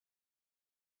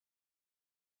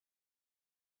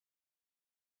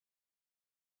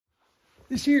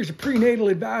This here's a prenatal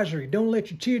advisory. Don't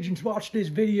let your children watch this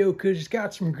video because it's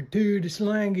got some gratuitous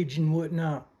language and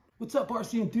whatnot. What's up,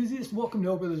 RC enthusiasts? Welcome to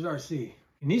Old Brothers RC.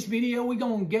 In this video, we're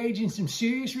going to engage in some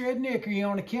serious redneckery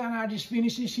on account I just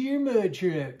finished this here mud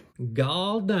truck.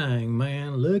 Gall dang,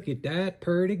 man. Look at that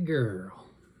pretty girl.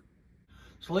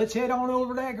 So let's head on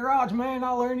over to that garage, man.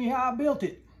 I'll learn you how I built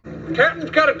it.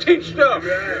 Captain's got to teach stuff.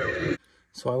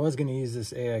 So I was going to use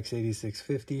this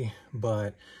AX8650,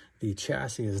 but the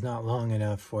chassis is not long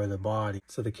enough for the body.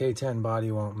 So the K10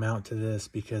 body won't mount to this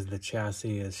because the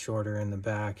chassis is shorter in the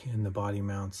back and the body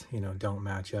mounts, don't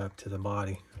match up to the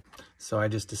body. So I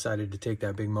just decided to take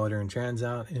that big motor and trans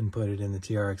out and put it in the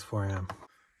Trx4m.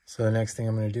 So the next thing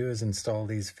I'm going to do is install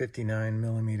these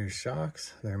 59mm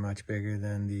shocks. They're much bigger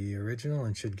than the original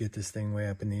and should get this thing way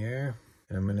up in the air.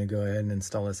 And I'm going to go ahead and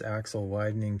install this axle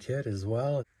widening kit as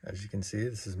well. As you can see,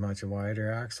 this is much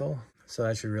wider axle. So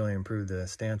that should really improve the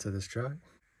stance of this truck.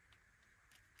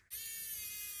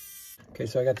 Okay,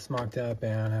 so I got this mocked up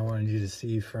and I wanted you to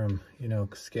see from,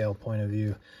 scale point of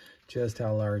view, just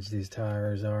how large these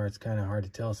tires are. It's kind of hard to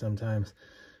tell sometimes,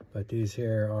 but these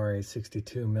here are a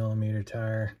 62mm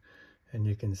tire. And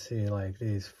you can see like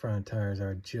these front tires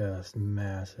are just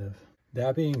massive.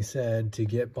 That being said, to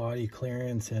get body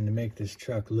clearance and to make this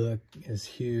truck look as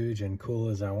huge and cool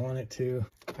as I want it to,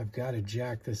 I've got to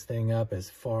jack this thing up as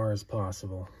far as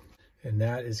possible. And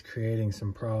that is creating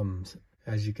some problems.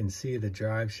 As you can see, the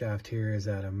drive shaft here is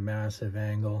at a massive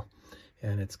angle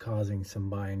and it's causing some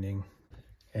binding.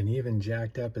 And even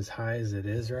jacked up as high as it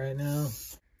is right now,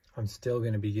 I'm still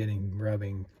going to be getting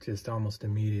rubbing just almost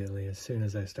immediately as soon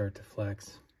as I start to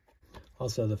flex.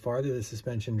 Also, the farther the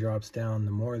suspension drops down,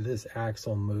 the more this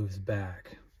axle moves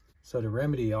back. So to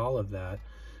remedy all of that,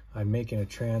 I'm making a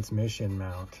transmission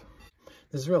mount.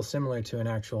 This is real similar to an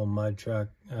actual mud truck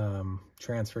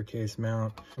transfer case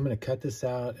mount. I'm going to cut this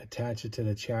out, attach it to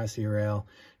the chassis rail,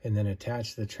 and then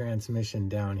attach the transmission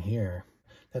down here.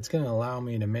 That's going to allow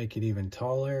me to make it even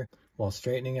taller while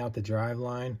straightening out the drive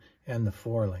line and the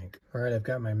four-link. All right, I've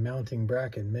got my mounting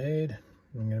bracket made.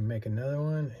 I'm going to make another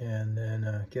one and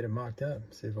then get it mocked up,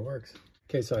 see if it works.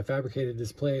 Okay, so I fabricated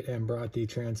this plate and brought the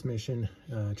transmission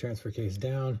transfer case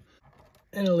down.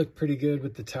 And it looked pretty good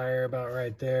with the tire about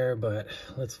right there, but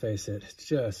let's face it, it's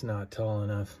just not tall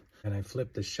enough. And I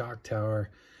flipped the shock tower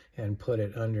and put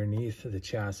it underneath the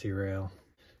chassis rail.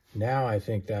 Now I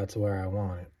think that's where I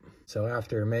want it. So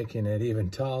after making it even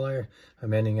taller,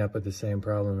 I'm ending up with the same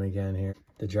problem again here.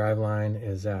 The drive line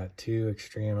is at too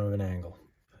extreme of an angle.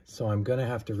 So I'm gonna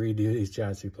have to redo these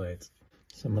chassis plates.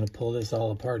 So I'm gonna pull this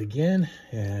all apart again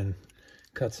and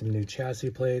cut some new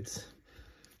chassis plates,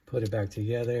 put it back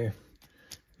together,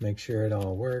 make sure it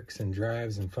all works and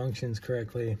drives and functions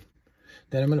correctly.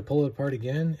 Then I'm gonna pull it apart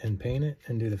again and paint it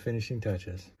and do the finishing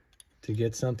touches. To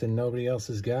get something nobody else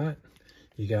has got,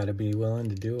 you gotta be willing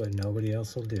to do what nobody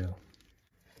else will do.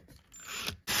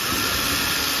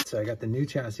 So I got the new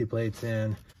chassis plates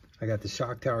in. I got the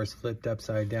shock towers flipped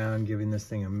upside down, giving this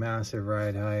thing a massive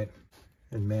ride height.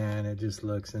 And man, it just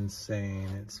looks insane.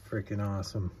 It's freaking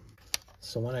awesome.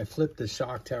 So when I flip the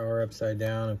shock tower upside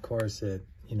down, of course it,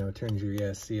 turns your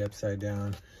ESC upside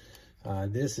down.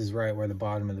 This is right where the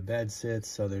bottom of the bed sits,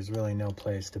 so there's really no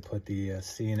place to put the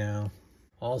ESC now.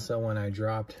 Also, when I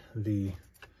dropped the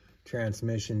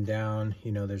transmission down,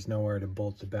 there's nowhere to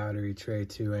bolt the battery tray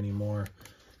to anymore.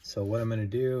 So what I'm gonna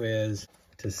do is,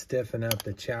 to stiffen up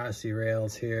the chassis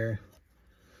rails here,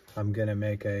 I'm gonna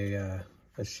make a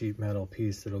sheet metal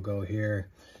piece that'll go here,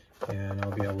 and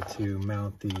I'll be able to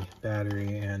mount the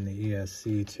battery and the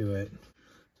ESC to it.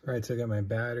 All right, so I got my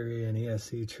battery and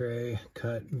ESC tray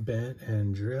cut, bent,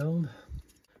 and drilled.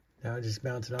 Now I just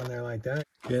mount it on there like that.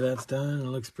 Okay, that's done. It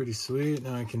looks pretty sweet.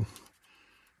 Now I can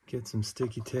get some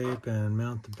sticky tape and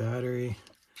mount the battery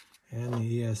and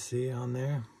the ESC on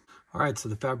there. All right, so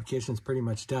the fabrication's pretty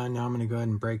much done. Now I'm gonna go ahead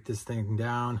and break this thing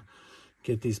down,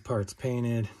 get these parts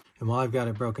painted. And while I've got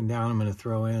it broken down, I'm gonna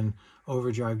throw in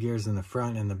overdrive gears in the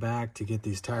front and the back to get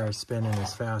these tires spinning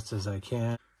as fast as I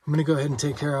can. I'm gonna go ahead and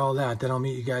take care of all that. Then I'll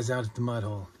meet you guys out at the mud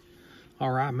hole.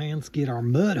 All right, man, let's get our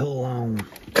mud hole on.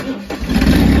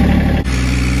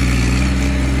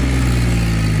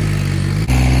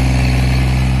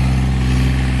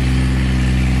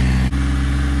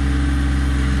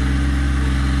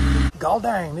 Gall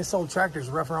dang, this old tractor's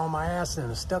rougher on my ass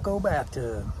than a stucco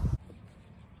bathtub.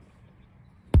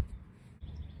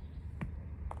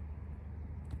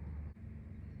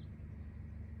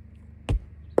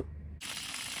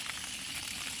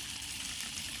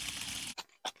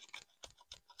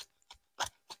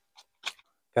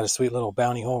 Got a sweet little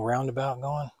bounty hole roundabout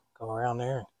going. Go around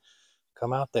there and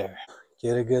come out there.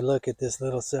 Get a good look at this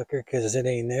little sucker, because it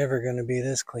ain't never going to be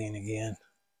this clean again.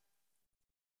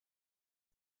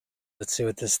 Let's see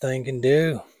what this thing can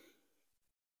do.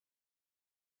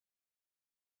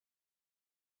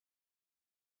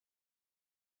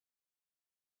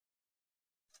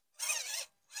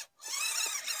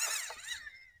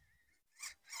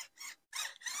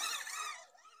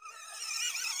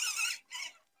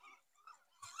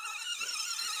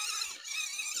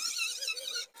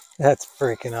 That's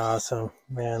freaking awesome.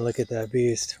 Man, look at that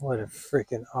beast. What a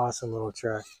freaking awesome little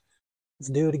truck.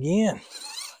 Let's do it again.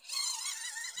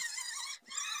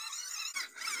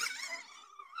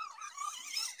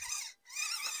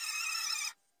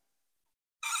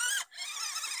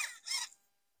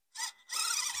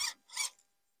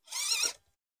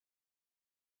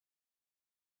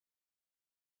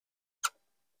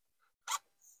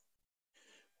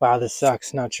 Wow, this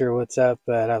sucks. Not sure what's up,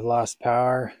 but I've lost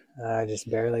power. I just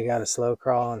barely got a slow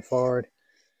crawl on forward,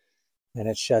 and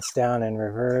it shuts down in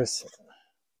reverse.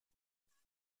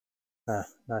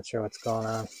 Not sure what's going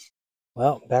on.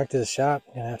 Well, back to the shop.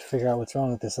 Gonna have to figure out what's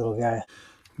wrong with this little guy.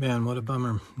 Man, what a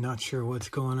bummer. Not sure what's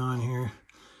going on here.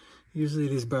 Usually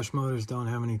these brush motors don't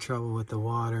have any trouble with the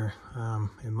water.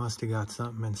 It must have got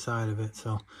something inside of it,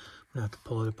 so I'm gonna have to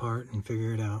pull it apart and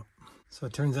figure it out. So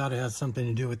it turns out it has something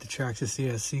to do with the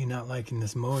Trx4m not liking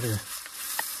this motor.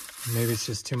 Maybe it's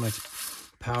just too much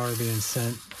power being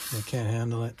sent. It can't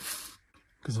handle it.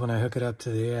 Because when I hook it up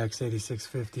to the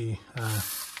AX8650,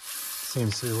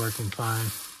 seems to be working fine.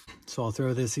 So I'll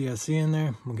throw this ESC in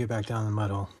there. We'll get back down the mud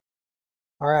hole.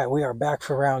 All right, we are back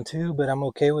for round 2, but I'm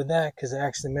okay with that because I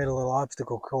actually made a little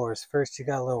obstacle course. First, you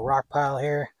got a little rock pile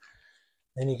here.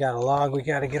 Then you got a log we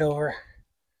got to get over.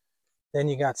 Then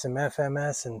you got some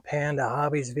FMS and Panda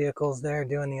Hobbies vehicles there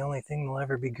doing the only thing they'll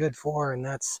ever be good for, and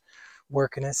that's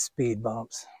working as speed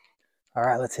bumps. All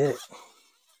right, let's hit it.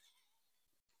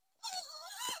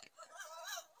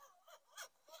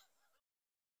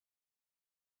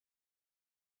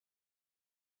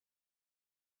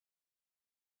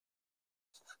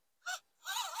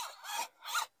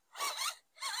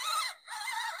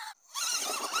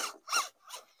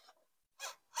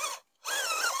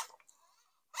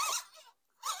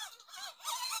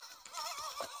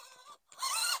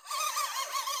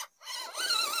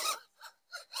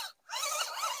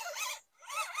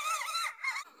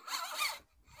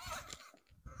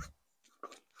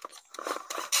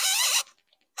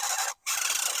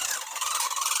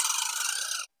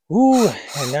 Ooh,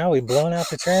 and now we've blown out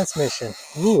the transmission.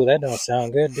 Ooh, that don't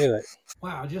sound good, do it?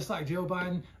 Wow, just like Joe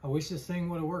Biden, I wish this thing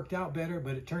would have worked out better,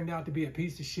 but it turned out to be a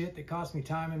piece of shit that cost me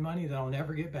time and money that I'll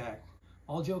never get back.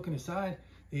 All joking aside,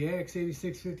 the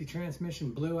AX8650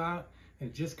 transmission blew out, and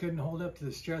it just couldn't hold up to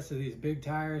the stress of these big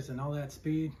tires and all that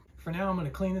speed. For now, I'm going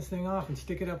to clean this thing off and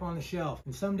stick it up on the shelf.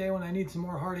 And someday when I need some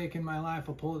more heartache in my life,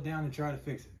 I'll pull it down and try to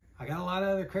fix it. I got a lot of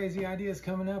other crazy ideas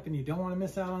coming up, and you don't want to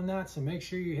miss out on that, so make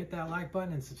sure you hit that like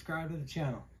button and subscribe to the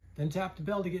channel. Then tap the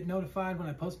bell to get notified when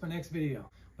I post my next video.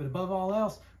 But above all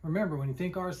else, remember, when you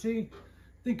think RC,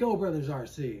 think Go Brothers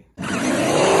RC.